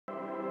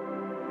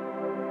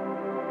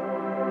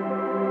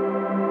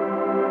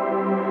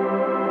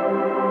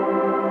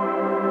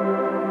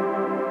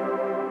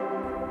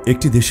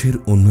একটি দেশের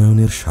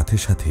উন্নয়নের সাথে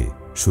সাথে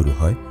শুরু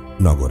হয়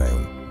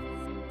নগরায়ন।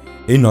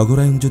 এই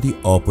নগরায়ন যদি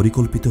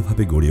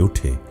অপরিকল্পিতভাবে গড়ে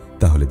ওঠে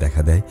তাহলে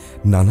দেখা দেয়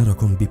নানা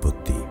রকম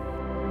বিপত্তি।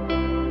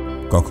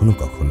 কখনো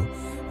কখনো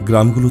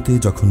গ্রামগুলোতে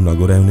যখন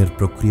নগরায়নের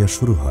প্রক্রিয়া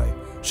শুরু হয়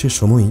সে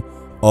সময়ই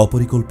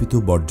অপরিকল্পিত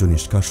বর্জ্য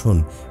নিষ্কাশন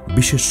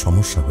বিশেষ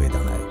সমস্যা হয়ে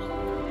দাঁড়ায়।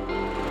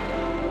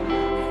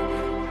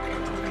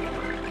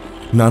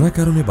 নানা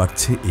কারণে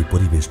বাড়ছে এই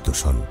পরিবেশ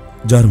দূষণ,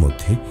 যার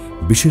মধ্যে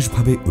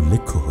বিশেষভাবে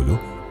উল্লেখ্য হল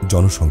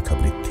জনসংখ্যা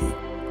বৃদ্ধি,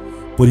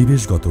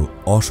 পরিবেশগত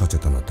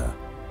অসচেতনতা,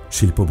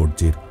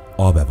 শিল্পবর্জ্যের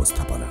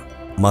অব্যবস্থাপনা।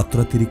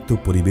 মাত্রাতিরিক্ত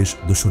পরিবেশ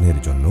দূষণের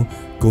জন্য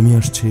কমে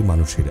আসছে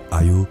মানুষের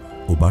আয়ু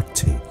ও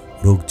বাড়ছে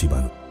রোগ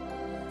জীবাণু।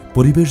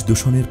 পরিবেশ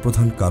দূষণের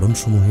প্রধান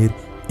কারণসমূহের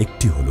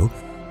একটি হল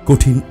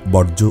কঠিন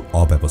বর্জ্য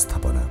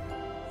অব্যবস্থাপনা।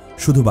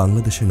 শুধু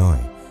বাংলাদেশে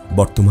নয়,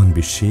 বর্তমান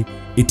বিশ্বে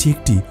এটি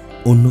একটি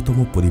অন্যতম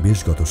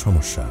পরিবেশগত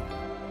সমস্যা।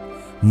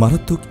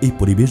 মারাত্মক এই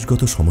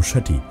পরিবেশগত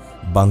সমস্যাটি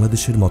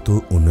বাংলাদেশের মতো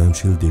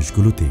উন্নয়নশীল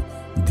দেশগুলোতে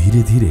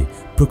ধীরে ধীরে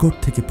প্রকট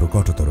থেকে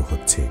প্রকটতর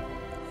হচ্ছে।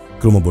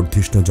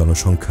 ক্রমবর্ধিষ্ণু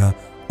জনসংখ্যা,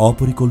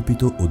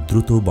 অপরিকল্পিত ও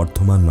দ্রুত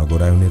বর্ধমান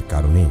নগরায়নের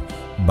কারণে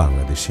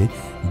বাংলাদেশে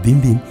দিন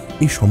দিন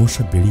এই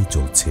সমস্যা বেড়েই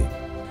চলছে।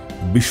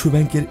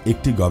 বিশ্বব্যাংকের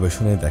একটি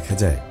গবেষণায় দেখা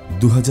যায়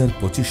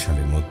 2025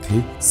 সালের মধ্যে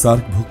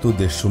সার্কভুক্ত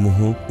দেশসমূহ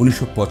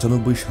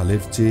 1995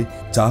 সালের চেয়ে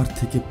 4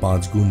 থেকে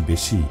 5 গুণ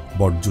বেশি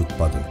বর্জ্য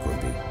উৎপাদন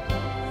করবে।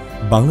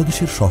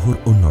 বাংলাদেশের শহর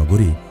ও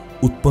নগরে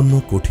উৎপন্ন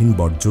কঠিন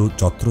বর্জ্য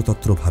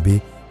যত্রতত্রভাবে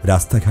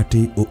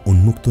রাস্তাঘাটে ও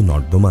উন্মুক্ত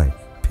নর্দমায়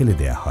ফেলে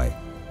দেয়া হয়।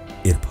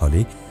 এর ফলে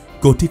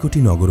কোটি কোটি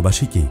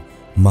নগরবাসীকে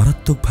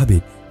মারাত্মকভাবে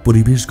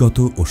পরিবেশগত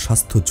ও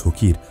স্বাস্থ্য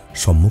ঝুঁকির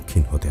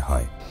সম্মুখীন হতে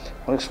হয়।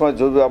 অনেক সময়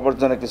জৈব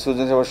আবর্জনা কিছু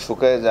জিনিস আবার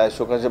শুকায় যায়,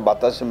 শুকায়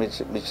বাতাসে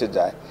মিশে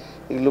যায়।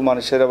 এগুলো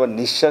মানুষের আবার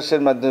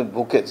নিঃশ্বাসের মাধ্যমে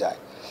বুকে যায়,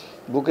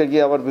 বুকে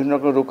গিয়ে আবার বিভিন্ন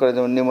রকম রোগ করে,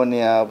 যেমন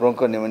নিউমোনিয়া,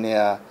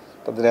 ব্রঙ্কোনিউমোনিয়া,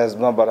 তাদের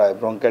অ্যাজমা বাড়ায়,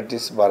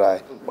 ব্রঙ্কাইটিস বাড়ায়।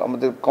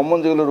 আমাদের কমন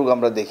যেগুলো রোগ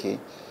আমরা দেখি,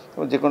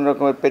 যে কোনো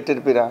রকমের পেটের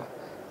পীড়া,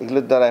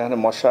 এগুলোর দ্বারা এখানে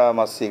মশা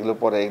মাছি এগুলো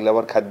পড়ে, এগুলো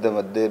আবার খাদ্যের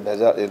মধ্যে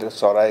ভেজা এগুলো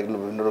চড়ায়, এগুলো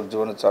বিভিন্ন রোগ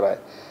জীবাণু চড়ায়।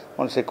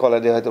 মানুষের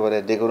কলেরিয়া হতে পারে,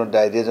 যে কোনো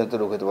ডায়রিয়া জনিত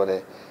রোগ হতে পারে,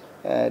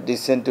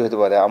 ডিসেন্ট্রি হতে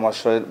পারে,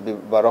 আমাশয়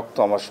বা রক্ত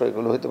আমাশয়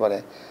এগুলো হতে পারে।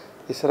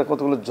 এছাড়া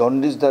কতগুলো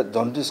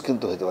জন্ডিস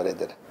কিন্তু হতে পারে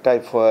এদের,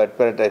 টাইফয়েড,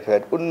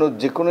 প্যারাটাইফয়েড, অন্য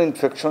যে কোনো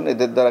ইনফেকশন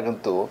এদের দ্বারা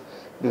কিন্তু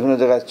বিভিন্ন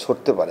জায়গায়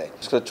ছড়তে পারে।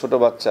 ছোট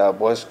বাচ্চা,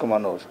 বয়স্ক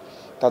মানুষ,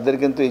 তাদের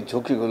কিন্তু এই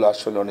ঝুঁকিগুলো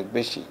আসলে অনেক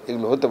বেশি,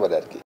 এগুলো হতে পারে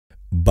আর কি।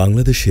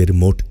 বাংলাদেশের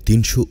মোট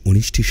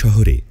 319টি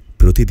শহরে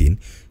প্রতিদিন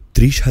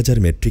 30,000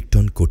 মেট্রিক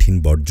টন কঠিন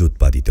বর্জ্য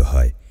উৎপাদিত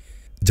হয়,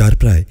 যার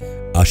প্রায়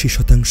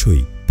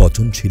 80%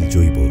 পচনশীল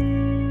জৈব।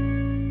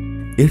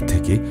 এর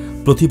থেকে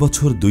প্রতি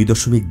বছর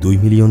 2.2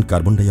 মিলিয়ন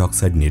কার্বন ডাই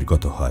অক্সাইড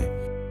নির্গত হয়।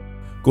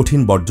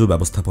 কঠিন বর্জ্য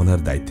ব্যবস্থাপনার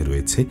দায়িত্বে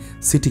রয়েছে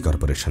সিটি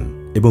কর্পোরেশন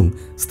এবং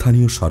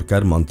স্থানীয়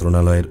সরকার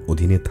মন্ত্রণালয়ের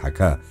অধীনে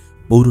থাকা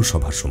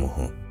পৌরসভাসমূহ।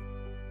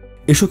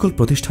 এ সকল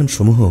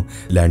প্রতিষ্ঠানসমূহ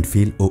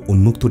ল্যান্ডফিল ও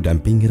উন্মুক্ত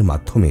ড্যাম্পিংয়ের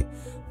মাধ্যমে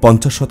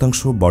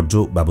 50% বর্জ্য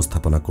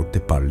ব্যবস্থাপনা করতে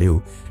পারলেও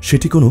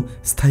সেটি কোনো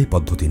স্থায়ী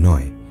পদ্ধতি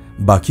নয়।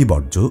 বাকি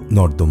বর্জ্য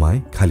নর্দমায়,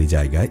 খালি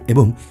জায়গায়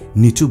এবং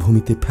নিচু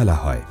ভূমিতে ফেলা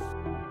হয়,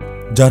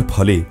 যার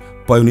ফলে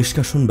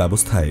পয়ঃনিষ্কাশন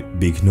ব্যবস্থায়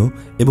বিঘ্ন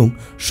এবং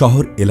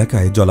শহর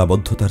এলাকায়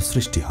জলাবদ্ধতার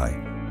সৃষ্টি হয়।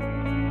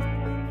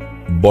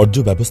 বর্জ্য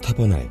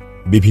ব্যবস্থাপনায়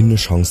বিভিন্ন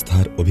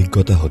সংস্থার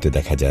অভিজ্ঞতা হতে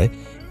দেখা যায়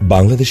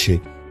বাংলাদেশে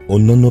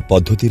অন্যান্য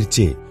পদ্ধতির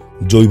চেয়ে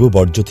জৈব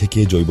বর্জ্য থেকে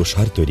জৈব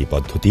সার তৈরি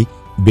পদ্ধতি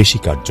বেশি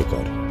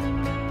কার্যকর।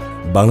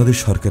 বাংলাদেশ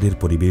সরকারের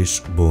পরিবেশ,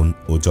 বন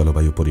ও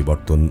জলবায়ু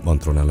পরিবর্তন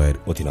মন্ত্রণালয়ের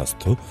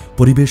অধীনস্থ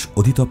পরিবেশ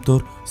অধিদপ্তর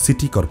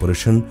সিটি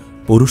কর্পোরেশন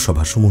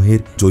পৌরসভাসমূহের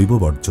জৈব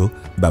বর্জ্য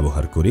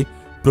ব্যবহার করে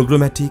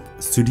প্রোগ্রামেটিক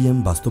CDM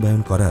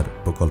বাস্তবায়ন করার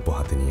প্রকল্প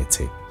হাতে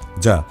নিয়েছে,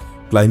 যা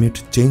ক্লাইমেট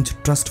চেঞ্জ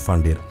ট্রাস্ট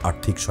ফান্ডের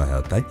আর্থিক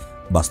সহায়তায়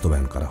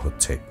বাস্তবায়ন করা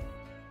হচ্ছে।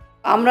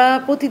 আমরা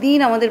প্রতিদিন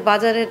আমাদের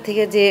বাজারের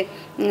থেকে যে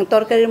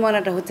তরকারির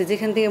ময়লাটা হচ্ছে,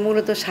 যেখান থেকে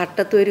মূলত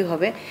সারটা তৈরি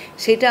হবে,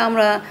 সেটা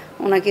আমরা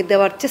ওনাকে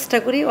দেওয়ার চেষ্টা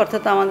করি।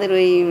 অর্থাৎ আমাদের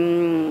ওই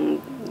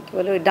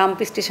ওই ডাম্প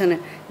স্টেশনে,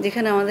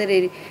 যেখানে আমাদের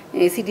এই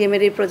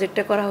CDM-এর এই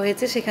প্রজেক্টটা করা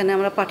হয়েছে, সেখানে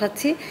আমরা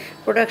পাঠাচ্ছি,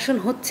 প্রোডাকশন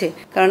হচ্ছে।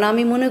 কারণ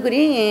আমি মনে করি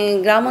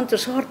গ্রাম অঞ্চল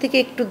শহর থেকে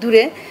একটু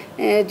দূরে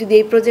যদি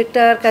এই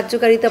প্রজেক্টটার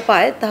কার্যকারিতা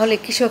পায় তাহলে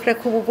কৃষকরা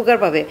খুব উপকার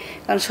পাবে।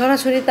 কারণ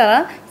সরাসরি তারা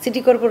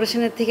সিটি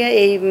কর্পোরেশনের থেকে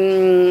এই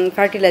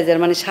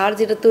ফার্টিলাইজার মানে সার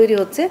যেটা তৈরি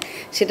হচ্ছে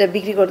সেটা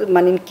বিক্রি করতে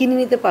মানে কিনে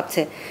নিতে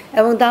পারছে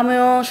এবং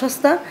দামেও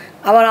সস্তা।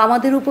 আবার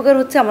আমাদের উপকার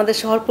হচ্ছে, আমাদের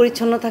শহর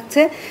পরিচ্ছন্ন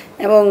থাকছে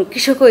এবং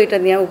কৃষকও এটা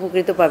নিয়ে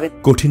উপকৃত পাবে।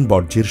 কঠিন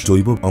বর্জ্যের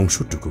জৈব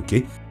অংশটুকুকে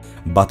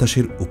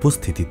বাতাসের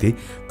উপস্থিতিতে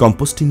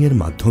কম্পোস্টিংয়ের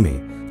মাধ্যমে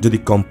যদি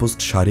কম্পোস্ট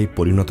সারে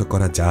পরিণত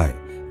করা যায়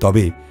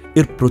তবে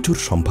এর প্রচুর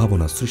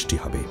সম্ভাবনা সৃষ্টি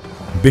হবে।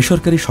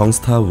 বেসরকারি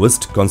সংস্থা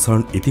ওয়েস্ট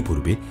কনসার্ন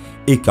ইতিপূর্বে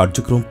এই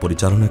কার্যক্রম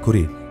পরিচালনা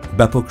করে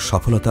ব্যাপক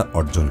সফলতা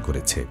অর্জন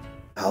করেছে।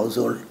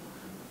 হাউসহোল্ড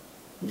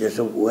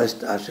যেসব ওয়েস্ট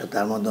আসে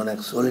তার মধ্যে অনেক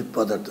সলিড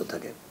পদার্থ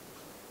থাকে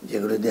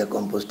যেগুলো দিয়ে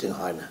কম্পোস্টিং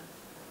হয় না।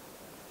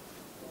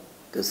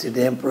 তো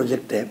CDM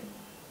প্রজেক্টে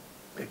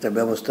একটা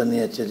ব্যবস্থা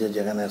নিয়েছে যে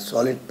যেখানে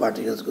সলিড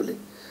পার্টিকেলসগুলি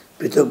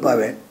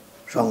পৃথকভাবে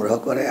সংগ্রহ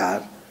করে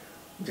আর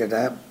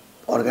যেটা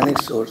অর্গানিক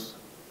সোর্স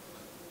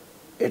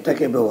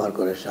এটাকে ব্যবহার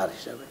করে সার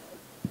হিসাবে।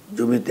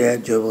 জমিতে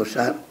জৈব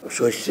সার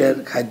শস্যের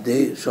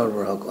খাদ্যই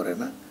সরবরাহ করে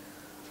না,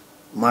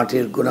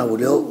 মাটির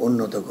গুণাবলীও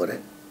উন্নত করে,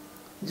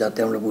 যাতে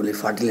আমরা বলি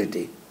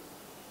ফার্টিলিটি,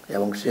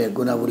 এবং সে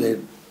গুণাবলীর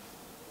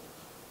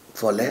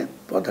ফলে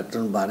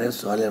প্রোডাকশন বাড়ে,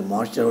 সয়েলের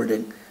ময়েশ্চার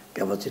হোল্ডিং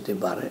ক্যাপাসিটি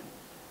বাড়ে,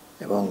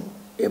 এবং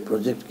এই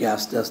প্রজেক্টকে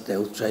আস্তে আস্তে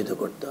উৎসাহিত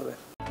করতে হবে।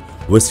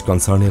 ওয়েস্ট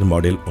কনসার্নের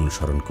মডেল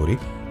অনুসরণ করে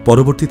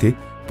পরবর্তীতে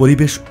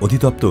পরিবেশ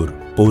অধিদপ্তর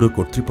পৌর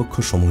কর্তৃপক্ষ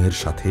সমূহের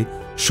সাথে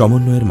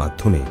সমন্বয়ের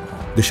মাধ্যমে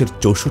দেশের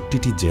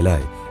 ৬৪টি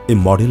জেলায় এ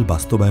মডেল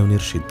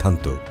বাস্তবায়নের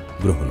সিদ্ধান্ত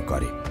গ্রহণ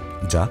করে,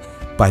 যা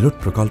পাইলট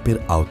প্রকল্পের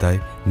আওতায়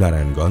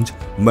নারায়ণগঞ্জ,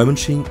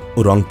 ময়মনসিংহ ও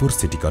রংপুর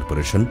সিটি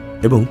কর্পোরেশন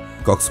এবং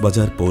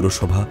কক্সবাজার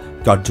পৌরসভা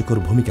কার্যকর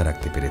ভূমিকা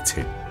রাখতে পেরেছে।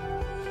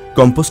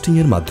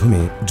 কম্পোস্টিংয়ের মাধ্যমে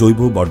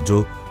জৈব বর্জ্য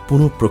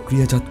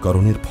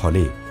পুনঃপ্রক্রিয়াজাতকরণের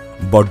ফলে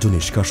বর্জ্য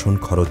নিষ্কাশন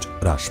খরচ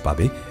হ্রাস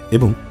পাবে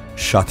এবং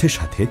সাথে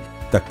সাথে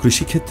তা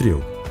কৃষিক্ষেত্রেও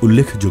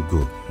উল্লেখযোগ্য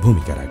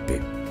ভূমিকা রাখবে।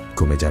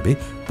 কমে যাবে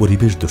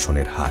পরিবেশ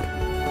দূষণের হার।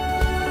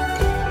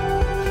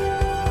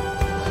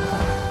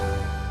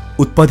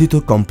 উৎপাদিত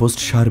কম্পোস্ট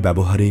সার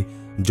ব্যবহারে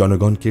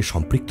জনগণকে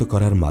সম্পৃক্ত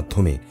করার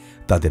মাধ্যমে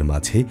তাদের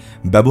মাঝে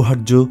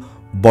ব্যবহার্য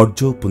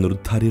বর্জ্য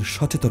পুনরুদ্ধারের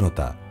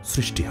সচেতনতা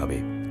সৃষ্টি হবে।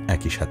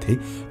 একই সাথে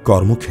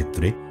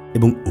কর্মক্ষেত্রে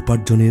এবং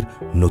উপার্জনের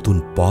নতুন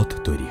পথ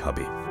তৈরি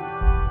হবে।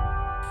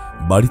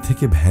 বাড়ি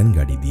থেকে ভ্যান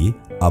গাড়ি দিয়ে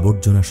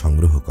আবর্জনা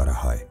সংগ্রহ করা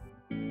হয়।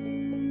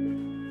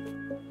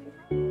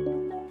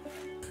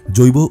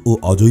 জৈব ও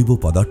অজৈব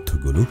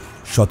পদার্থগুলো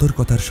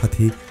সতর্কতার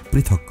সাথে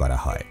পৃথক করা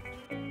হয়।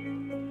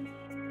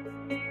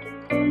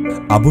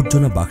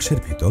 আবর্জনা বাক্সের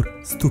ভেতর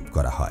স্তূপ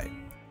করা হয়।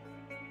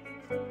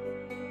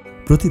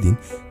 প্রতিদিন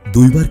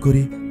 2 বার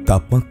করে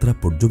তাপমাত্রা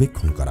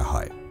পর্যবেক্ষণ করা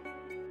হয়।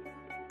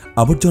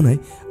 আবর্জনায়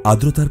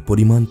আর্দ্রতার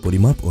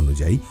পরিমাপ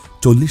অনুযায়ী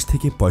 40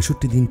 থেকে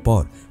 65 দিন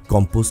পর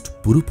কম্পোস্ট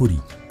পুরোপুরি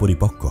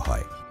পরিপক্ক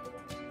হয়।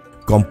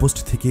 কম্পোস্ট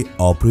থেকে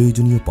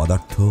অপ্রয়োজনীয়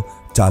পদার্থ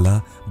চালা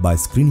বা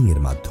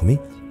স্ক্রিনিংয়ের মাধ্যমে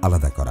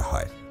আলাদা করা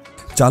হয়।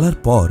 চালার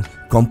পর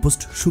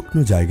কম্পোস্ট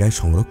শুকনো জায়গায়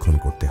সংরক্ষণ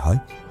করতে হয়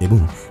এবং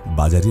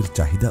বাজারের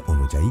চাহিদা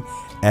অনুযায়ী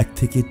 1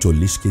 থেকে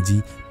 40 কেজি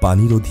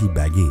পানিরোধী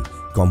ব্যাগে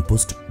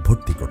কম্পোস্ট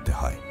ভর্তি করতে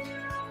হয়।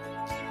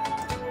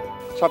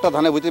 সারটা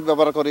ধানে ভুঁইতে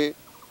ব্যবহার করি,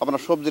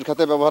 আপনার সবজির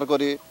খেতে ব্যবহার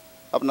করি,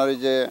 আপনার এই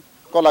যে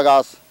কলা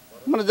গাছ,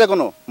 মানে যে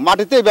কোনো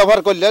মাটিতেই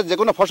ব্যবহার করলে, যে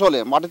কোনো ফসলে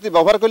মাটিতে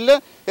ব্যবহার করলে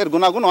এর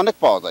গুণাগুণ অনেক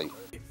পাওয়া যায়।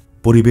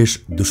 পরিবেশ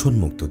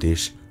দূষণমুক্ত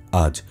দেশ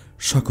আজ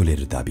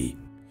সকলের দাবি।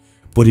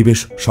 পরিবেশ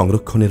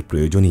সংরক্ষণের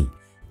প্রয়োজনেই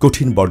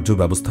কঠিন বর্জ্য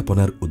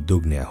ব্যবস্থাপনার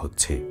উদ্যোগ নেওয়া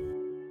হচ্ছে।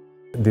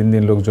 দিন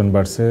দিন লোকজন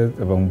বাড়ছে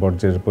এবং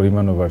বর্জ্যের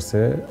পরিমাণও বাড়ছে।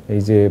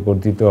 এই যে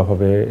বর্ধিত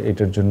হবে,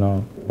 এটার জন্য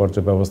বর্জ্য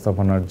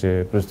ব্যবস্থাপনার যে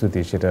প্রস্তুতি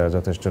সেটা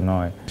যথেষ্ট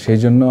নয়। সেই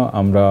জন্য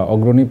আমরা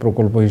অগ্রণী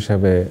প্রকল্প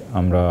হিসাবে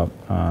আমরা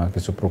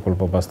কিছু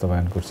প্রকল্প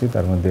বাস্তবায়ন করছি।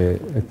 তার মধ্যে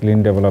ক্লিন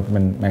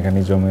ডেভেলপমেন্ট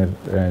মেকানিজমের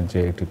যে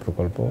একটি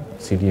প্রকল্প,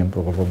 CDM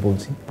প্রকল্প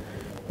বলছি,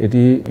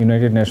 এটি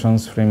United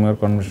Nations framework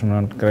convention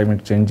on climate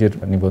চেঞ্জের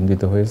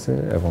নিবন্ধিত হয়েছে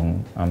এবং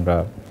আমরা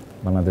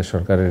বাংলাদেশ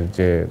সরকারের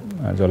যে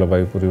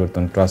জলবায়ু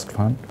পরিবর্তন ট্রাস্ট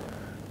ফান্ড,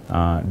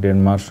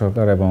 ডেনমার্ক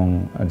সরকার এবং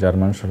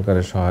জার্মান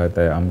সরকারের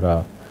সহায়তায় আমরা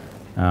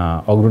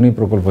অগ্রণী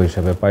প্রকল্প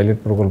হিসাবে, পাইলট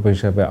প্রকল্প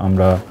হিসাবে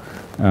আমরা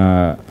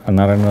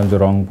নারায়ণগঞ্জ,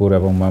 রংপুর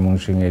এবং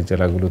ময়মনসিংহ এই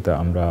জেলাগুলোতে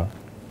আমরা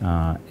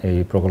এই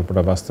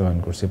প্রকল্পটা বাস্তবায়ন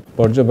করছি।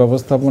 বর্জ্য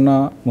ব্যবস্থাপনা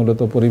মূলত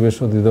পরিবেশ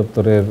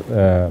অধিদপ্তরের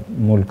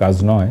মূল কাজ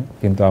নয়,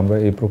 কিন্তু আমরা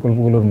এই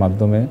প্রকল্পগুলোর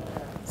মাধ্যমে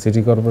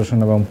সিটি কর্পোরেশন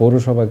এবং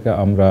পৌরসভাকে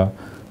আমরা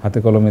হাতে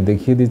কলমে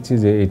দেখিয়ে দিচ্ছি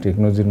যে এই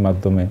টেকনোলজির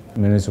মাধ্যমে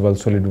মিউনিসিপ্যাল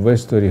সলিড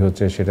ওয়েস্ট তৈরি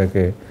হচ্ছে,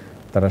 সেটাকে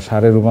তারা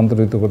সারে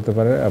রূপান্তরিত করতে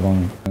পারে এবং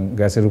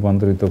গ্যাসে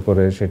রূপান্তরিত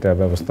করে সেটা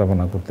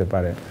ব্যবস্থাপনা করতে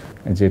পারে।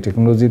 যে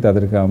টেকনোলজি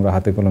তাদেরকে আমরা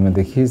হাতে কলমে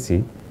দেখিয়েছি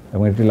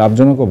এবং এটি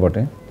লাভজনকও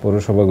বটে।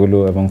 পৌরসভাগুলো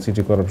এবং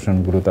সিটি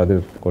কর্পোরেশনগুলো তাদের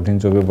কঠিন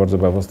জৈব বর্জ্য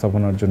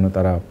ব্যবস্থাপনার জন্য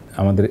তারা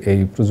আমাদের এই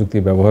প্রযুক্তি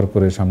ব্যবহার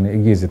করে সামনে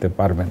এগিয়ে যেতে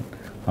পারবেন।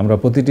 আমরা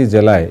প্রতিটি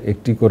জেলায়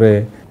একটি করে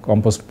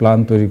কম্পোস্ট প্ল্যান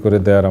তৈরি করে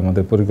দেওয়ার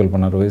আমাদের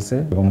পরিকল্পনা রয়েছে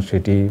এবং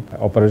সেটি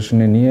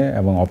অপারেশনে নিয়ে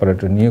এবং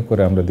অপারেটর নিয়োগ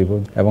করে আমরা দিব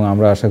এবং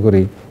আমরা আশা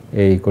করি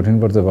এই কঠিন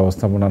বর্জ্য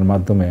ব্যবস্থাপনার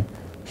মাধ্যমে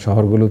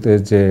শহরগুলোতে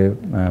যে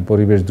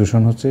পরিবেশ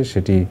দূষণ হচ্ছে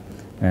সেটি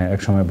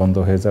একসময় বন্ধ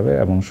হয়ে যাবে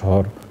এবং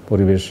শহর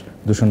পরিবেশ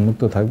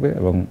দূষণমুক্ত থাকবে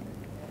এবং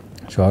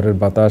শহরের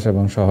বাতাস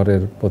এবং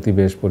শহরের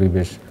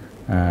পরিবেশ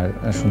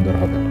সুন্দর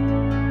হবে।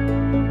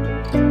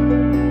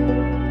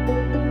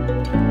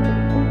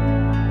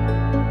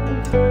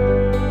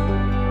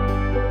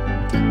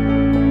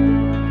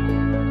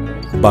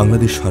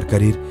 বাংলাদেশ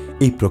সরকারের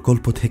এই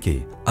প্রকল্প থেকে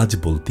আজ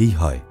বলতেই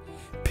হয়,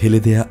 ফেলে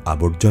দেয়া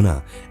আবর্জনা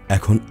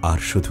এখন আর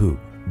শুধু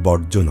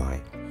বর্জ্য নয়।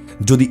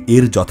 যদি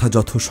এর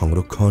যথাযথ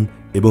সংরক্ষণ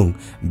এবং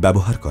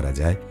ব্যবহার করা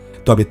যায়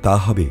তবে তা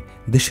হবে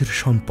দেশের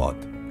সম্পদ,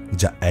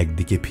 যা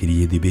একদিকে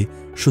ফিরিয়ে দিবে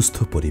সুস্থ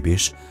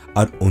পরিবেশ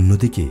আর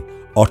অন্যদিকে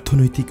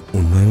অর্থনৈতিক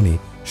উন্নয়নে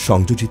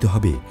সংযোজিত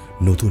হবে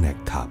নতুন এক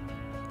ধাপ।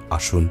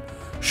 আসুন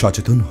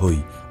সচেতন হই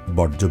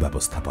বর্জ্য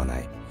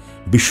ব্যবস্থাপনায়।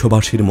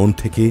 বিশ্ববাসীর মন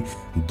থেকে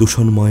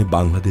দূষণময়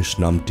বাংলাদেশ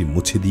নামটি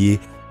মুছে দিয়ে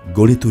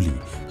গড়ে তুলি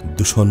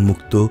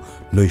দূষণমুক্ত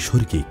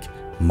নৈসর্গিক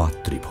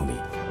মাতৃভূমি।